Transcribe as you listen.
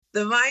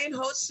The Ryan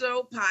Holtz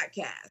Show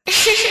podcast.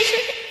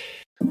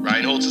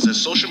 Ryan Holtz is a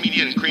social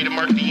media and creative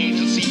marketing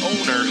agency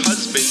owner,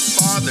 husband,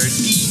 father,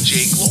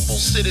 DJ, global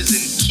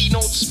citizen,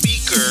 keynote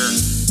speaker,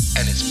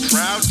 and is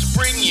proud to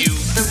bring you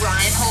the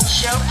Ryan Holtz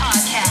Show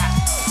podcast.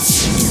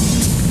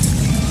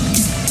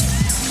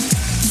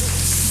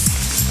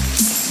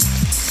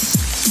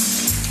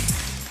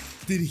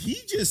 Did he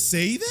just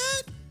say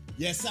that?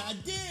 Yes, I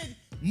did.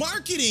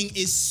 Marketing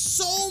is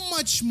so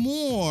much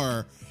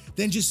more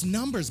than just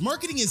numbers.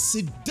 Marketing is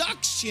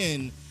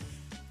seduction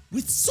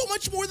with so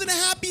much more than a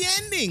happy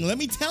ending. Let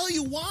me tell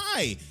you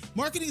why.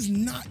 Marketing is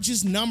not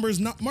just numbers.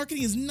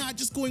 Marketing is not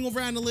just going over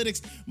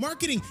analytics.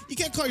 Marketing, you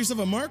can't call yourself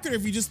a marketer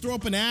if you just throw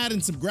up an ad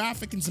and some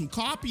graphic and some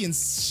copy and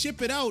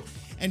ship it out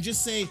and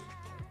just say,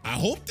 I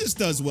hope this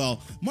does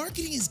well.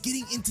 Marketing is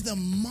getting into the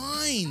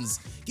minds,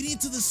 getting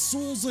into the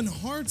souls and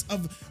hearts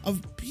of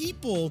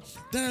people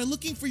that are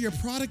looking for your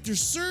product or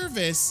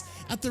service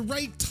at the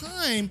right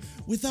time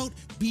without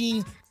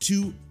being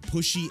too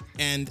pushy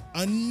and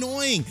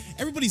annoying.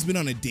 Everybody's been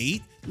on a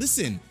date.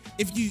 Listen,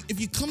 if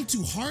you come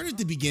too hard at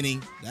the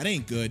beginning, that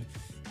ain't good.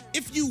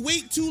 If you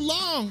wait too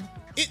long,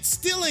 it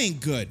still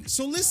ain't good.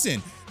 So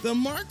listen, the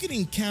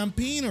marketing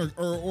campaign or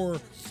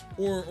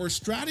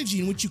strategy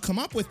in which you come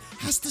up with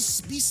has to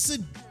be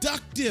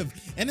seductive,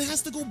 and it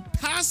has to go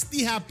past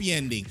the happy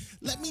ending.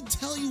 Let me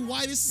tell you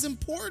why this is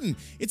important.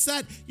 It's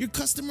that your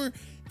customer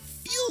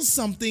feels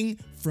something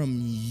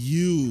from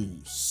you.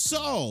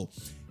 So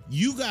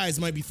you guys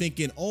might be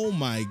thinking, oh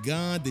my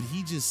God, did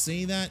he just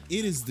say that?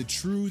 It is the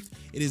truth.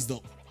 It is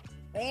the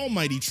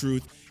almighty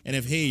truth. And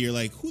if, hey, you're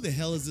like, who the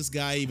hell is this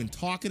guy even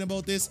talking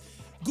about this?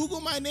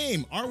 Google my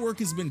name. Our work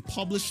has been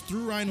published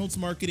through Ryan Holtz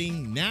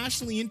Marketing,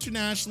 nationally,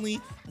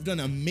 internationally. We've done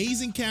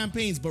amazing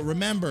campaigns, but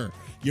remember,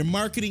 your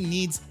marketing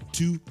needs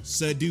to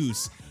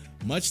seduce.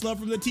 Much love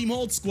from the Team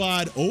Holtz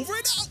Squad. Over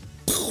and out.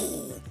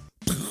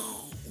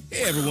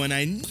 Hey everyone,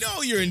 I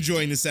know you're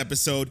enjoying this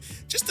episode.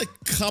 Just a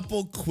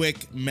couple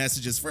quick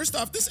messages. First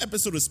off, this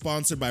episode is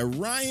sponsored by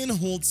Ryan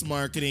Holtz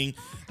Marketing,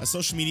 a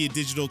social media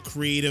digital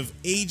creative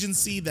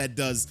agency that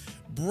does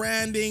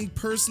branding,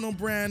 personal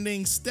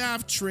branding,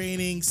 staff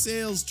training,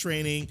 sales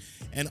training,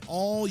 and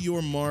all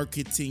your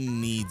marketing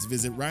needs.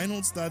 Visit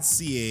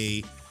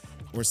ryanholtz.ca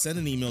or send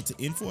an email to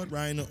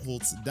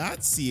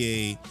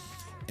info@ryanholtz.ca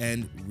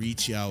and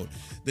reach out.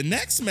 The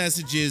next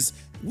message is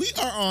we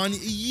are on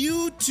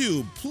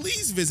YouTube.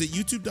 Please visit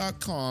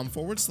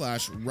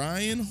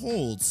youtube.com/Ryan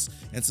Holtz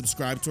and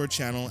subscribe to our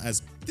channel,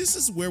 as this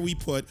is where we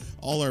put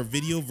all our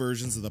video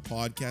versions of the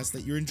podcast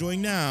that you're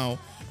enjoying now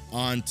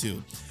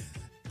onto.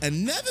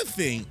 Another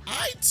thing,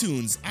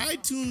 iTunes.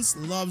 iTunes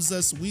loves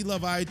us. We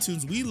love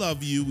iTunes. We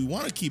love you. We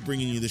want to keep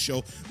bringing you the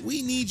show.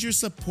 We need your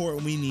support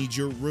and we need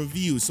your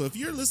review. So if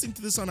you're listening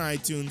to this on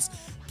iTunes,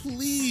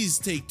 please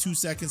take 2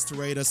 seconds to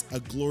write us a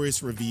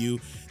glorious review.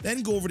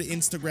 Then go over to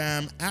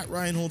Instagram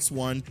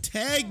 @RyanHoltz1.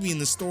 Tag me in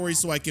the story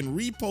so I can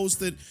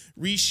repost it,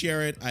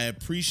 reshare it. I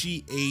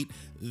appreciate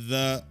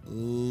the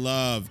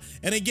love.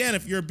 And again,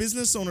 if you're a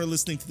business owner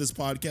listening to this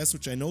podcast,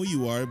 which I know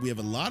you are, we have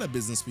a lot of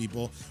business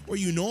people, or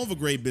you know of a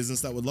great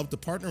business that would love to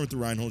partner with the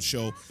Ryan Holtz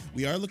Show,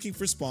 we are looking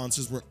for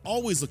sponsors. We're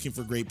always looking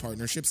for great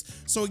partnerships.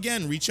 So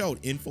again, reach out,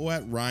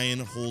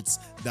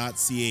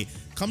 info@ryanholtz.ca.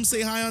 Come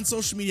say hi on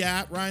social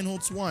media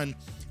 @RyanHoltz1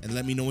 and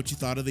let me know what you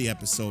thought of the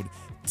episode.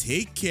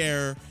 Take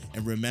care,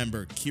 and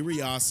remember,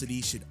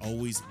 curiosity should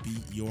always be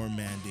your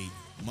mandate.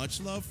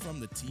 Much love from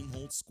the Team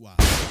Holtz Squad.